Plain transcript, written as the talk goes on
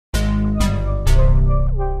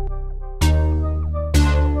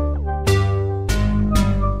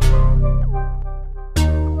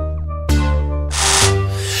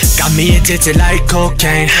me addicted like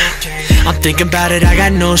cocaine. I'm thinking about it, I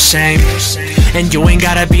got no shame. And you ain't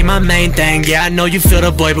gotta be my main thing. Yeah, I know you feel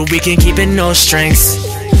the boy, but we can keep it no strings.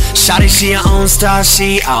 Shawty, she her own star,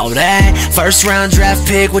 she all that. First round draft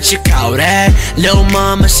pick, what you call that? Lil'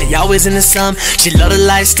 mama, she always into some. She love the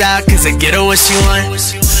lifestyle, cause I get her what she want.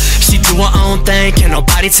 She do her own thing, can't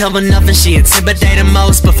nobody tell her nothing. She intimidate the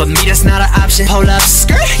most, but for me that's not an option. Hold up,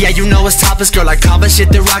 skirt, yeah, you know it's topless. Girl, like Kaba, shit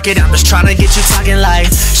the rocket. I'm just tryna get you talking like.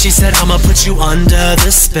 She said, I'ma put you under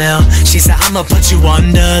the spell. She said, I'ma put you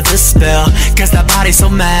under the spell. Cause that body's so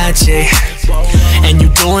magic, and you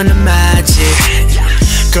doing the magic.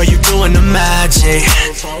 Girl, you doing the magic,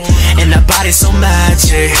 and that body's so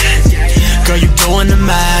magic. Girl, you doing the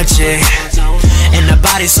magic, and that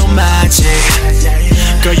body's so magic.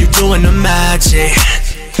 Girl, you doing the magic,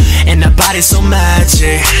 and that body's so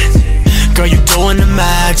magic. Girl, you doing the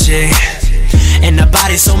magic, and that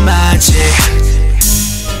body's so magic.